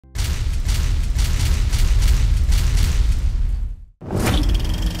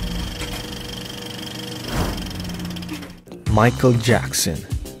Michael Jackson,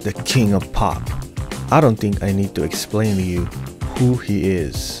 the king of pop. I don't think I need to explain to you who he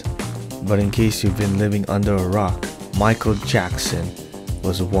is. But in case you've been living under a rock, Michael Jackson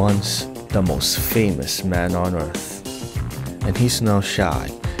was once the most famous man on earth. And he's now shy,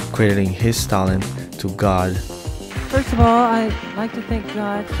 crediting his talent to God. First of all, I'd like to thank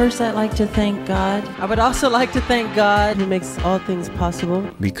God. I'd like to thank God. I would also like to thank God who makes all things possible.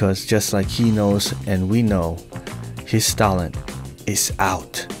 Because just like he knows and we know, his talent is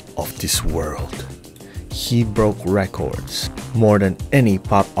out of this world. He broke records more than any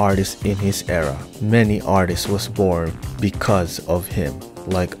pop artist in his era. Many artists was born because of him,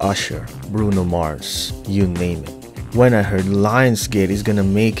 like Usher, Bruno Mars, you name it. When I heard Lionsgate is gonna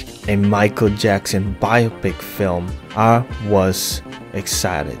make a Michael Jackson biopic film, I was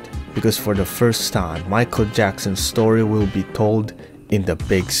excited because for the first time, Michael Jackson's story will be told in the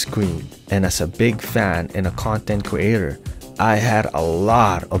big screen. And as a big fan and a content creator, I had a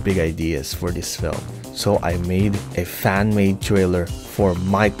lot of big ideas for this film. So I made a fan-made trailer for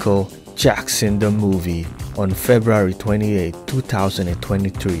Michael Jackson the movie on February 28,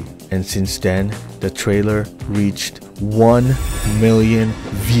 2023. And since then, the trailer reached 1 million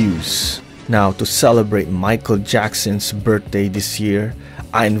views. Now, to celebrate Michael Jackson's birthday this year,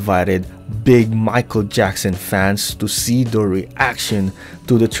 I invited big Michael Jackson fans to see the reaction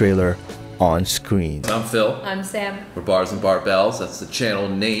to the trailer on screen. I'm Phil. I'm Sam. We're Bars and Barbells. That's the channel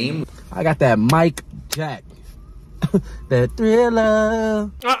name. I got that Mike Jack. That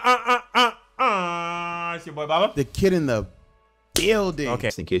Thriller. It's your boy Baba. The kid in the building. Okay.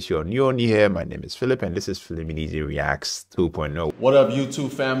 Just in case you're new on here, my name is Philip and this is Film Easy Reacts 2.0. What up,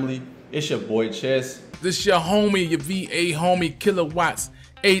 YouTube family? It's your boy Chess. This your homie, your VA homie, Kilowatts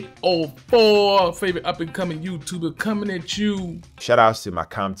 804, favorite up-and-coming YouTuber coming at you. Shout outs to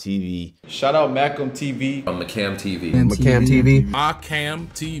MacamTV. Shout out MacamTV. On MacamTV. MacamTV.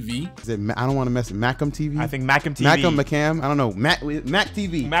 MacamTV. Is it? I don't want to mess with MacamTV. I think MacamTV. Macam. I don't know. MacTV.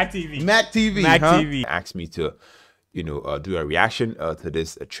 MacTV. MacTV. MacTV asked me to, do a reaction to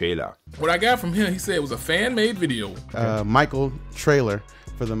this trailer. What I got from him, he said it was a fan-made video. Michael trailer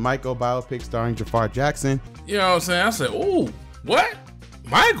for the Michael biopic starring Jafar Jackson. You know what I'm saying? I said, ooh, what?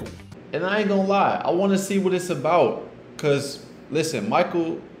 Michael? And I ain't gonna lie, I want to see what it's about. Cause listen,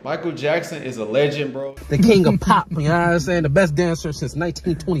 Michael Jackson is a legend, bro. The king of pop, you know what I'm saying? The best dancer since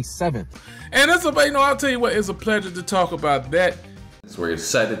 1927. And it's I'll tell you what, it's a pleasure to talk about that. So we're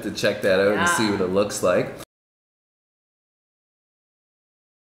excited to check that out and see what it looks like.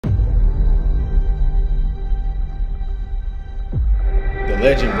 The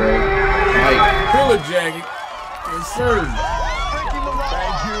legend, bro. Mike. Thriller jacket. Yes, sir.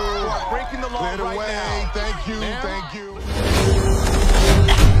 Breaking the law right now. Thank you. Thank you.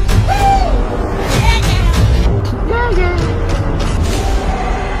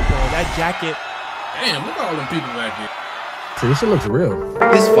 That jacket. Damn, look at all them people back here. See, this shit looks real.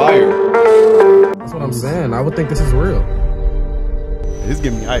 It's fire. That's what I'm saying. I would think this is real. This is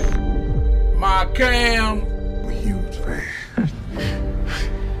giving me hype. My cam. I'm a huge fan.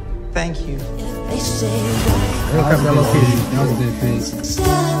 Thank you.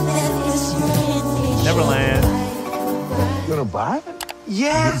 Neverland. You gonna buy it?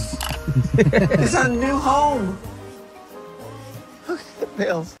 Yes! It's our new home. Look at the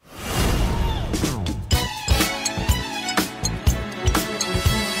bills.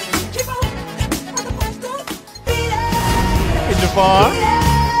 Hey, Jafar.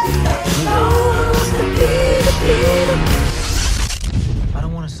 I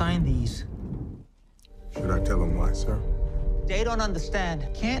don't want to sign these. Should I tell them why, sir? They don't understand.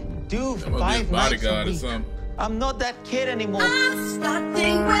 Can't do That must be 5 a nights a bodyguard or week. something. I'm not that kid anymore. I'm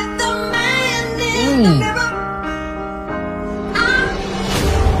starting with the man in the mirror.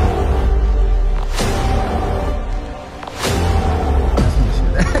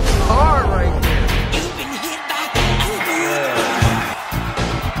 Hard right there. You've been hit by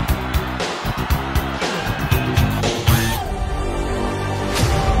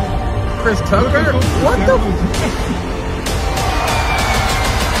Chris Tucker? What the?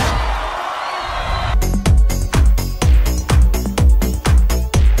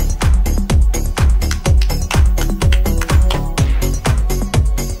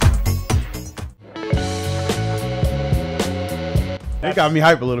 It got me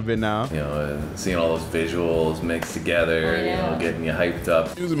hype a little bit now. Seeing all those visuals mixed together, getting you hyped up.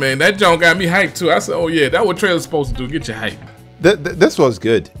 Excuse me, man, that junk got me hyped too. I said, oh yeah, that's what trailer's supposed to do, get you hyped. This was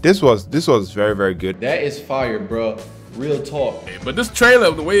good. This was very, very good. That is fire, bro. Real talk. But this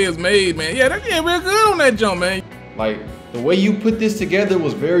trailer, the way it's made, man, yeah, that real good on that jump, man. Like, the way you put this together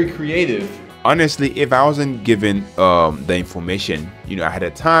was very creative. Honestly, if I wasn't given the information, you know, ahead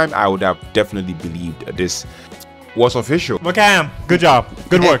of time, I would have definitely believed this was official. Macam, good job,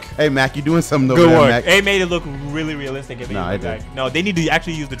 good work. Hey Mac, you doing something over good there, work. Mac. It made it look really realistic. No, they need to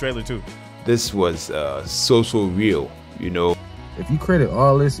actually use the trailer too. This was so real, you know. If you credit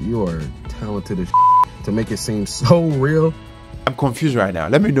all this, you are talented as to make it seem so real. I'm confused right now.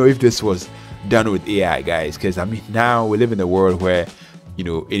 Let me know if this was done with AI, guys, because I mean, now we live in a world where, you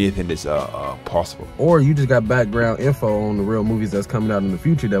know, anything is possible. Or you just got background info on the real movies that's coming out in the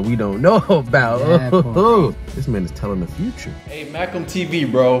future that we don't know about. This man is telling the future. Hey,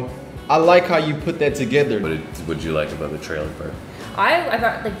 MacamTV, bro. I like how you put that together. What did you like about the trailer part? I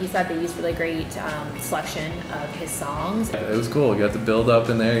thought, like you said, they used really great selection of his songs. It was cool. You got the build up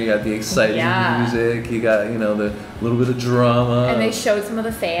in there. You got the exciting music. You got, you know, the little bit of drama. And they showed some of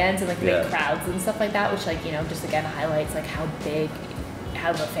the fans and like the big crowds and stuff like that, which, like, you know, just again highlights like how the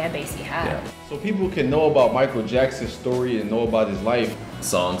fan base he had. Yeah. So people can know about Michael Jackson's story and know about his life.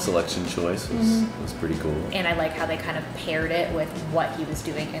 Song selection choice was pretty cool. And I like how they kind of paired it with what he was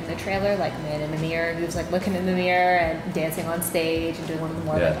doing in the trailer, like Man in the Mirror. He was like looking in the mirror and dancing on stage and doing one of the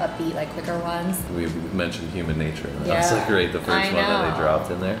more like upbeat, like quicker ones. We mentioned Human Nature. That was like great, the first one that they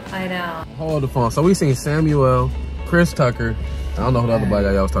dropped in there. I know. Hold the phone. So we seen Samuel, Chris Tucker. I don't know who the other black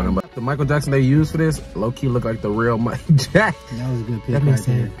guy y'all was talking about. The Michael Jackson they used for this, low key looked like the real Michael Jackson. That was a good pick right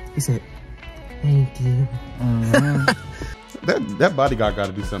there. He said, "Thank you." That bodyguard got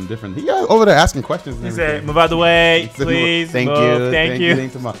to do something different. He got over there asking questions. And he said, "Move out the way, please. Thank move. you. Thank you."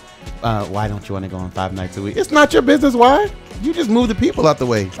 Why don't you want to go on 5 nights a week? It's not your business. Why? You just move the people out the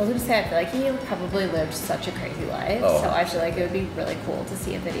way. I was gonna say, I feel like he probably lived such a crazy life, so I feel like it would be really cool to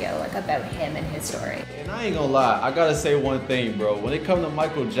see a video like about him and his story. And I ain't gonna lie, I gotta say one thing, bro. When it comes to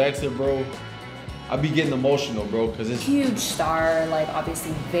Michael Jackson, bro, I be getting emotional, bro, because it's huge star, like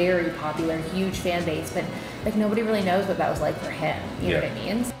obviously very popular, huge fan base, but like nobody really knows what that was like for him. You know what I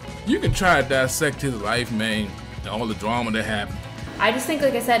mean? You can try to dissect his life, man, and all the drama that happened. I just think,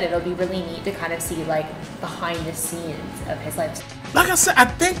 like I said, it'll be really neat to kind of see like behind the scenes of his life. Like I said, I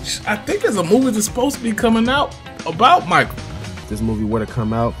think there's a movie that's supposed to be coming out about Michael. If this movie were to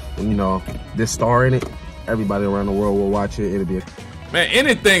come out, and you know, this star in it, everybody around the world will watch it. It'll be man,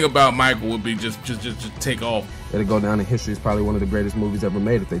 anything about Michael would be just take off. It'll go down in history as probably one of the greatest movies ever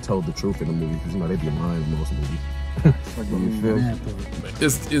made if they told the truth in the movie, because you know they'd be lying in most movies.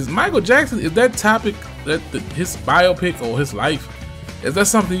 Is Michael Jackson, is that topic, his biopic or his life, is that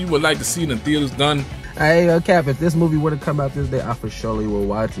something you would like to see in the theaters done? Hey, Cap, if this movie were to come out this day, I for surely will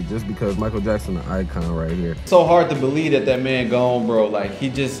watch it just because Michael Jackson, an icon right here. so hard to believe that man gone, bro. Like, he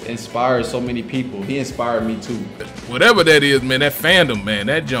just inspired so many people. He inspired me too. Whatever that is, man, that fandom, man,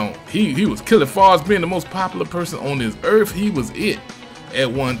 that junk, he was killer. As far as being the most popular person on this earth, he was it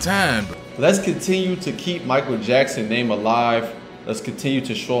at one time. Let's continue to keep Michael Jackson's name alive. Let's continue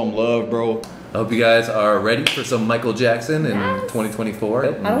to show him love, bro. I hope you guys are ready for some Michael Jackson in 2024.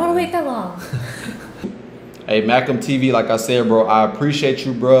 I don't want to wait that long. Hey, MacamTV, like I said, bro, I appreciate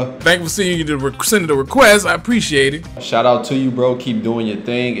you, bro. Thank you for sending the request. I appreciate it. Shout out to you, bro. Keep doing your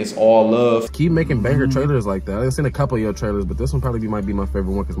thing. It's all love. Keep making banger trailers like that. I've seen a couple of your trailers, but this one probably might be my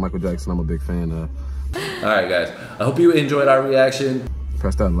favorite one because Michael Jackson, I'm a big fan of. All right, guys. I hope you enjoyed our reaction.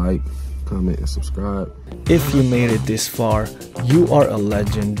 Press that like, comment, and subscribe. If you made it this far, you are a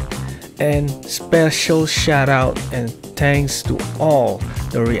legend. And special shout out and thanks to all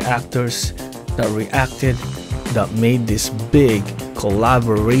the reactors that reacted, that made this big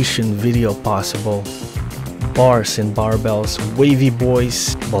collaboration video possible. Bars and Barbells, Wavy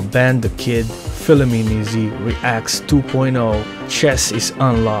Boys, Baban the Kid, Philomenizi Reacts 2.0, Chess is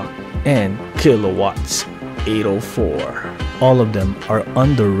Unlocked, and Kilowatts 804. All of them are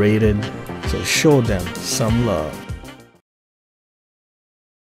underrated, so show them some love.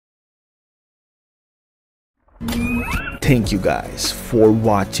 Thank you guys for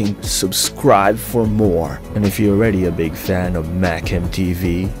watching. Subscribe for more. And if you're already a big fan of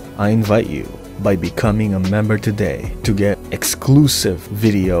MacamTV, I invite you by becoming a member today to get exclusive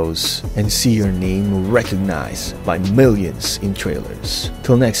videos and see your name recognized by millions in trailers.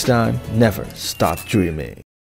 Till next time, never stop dreaming.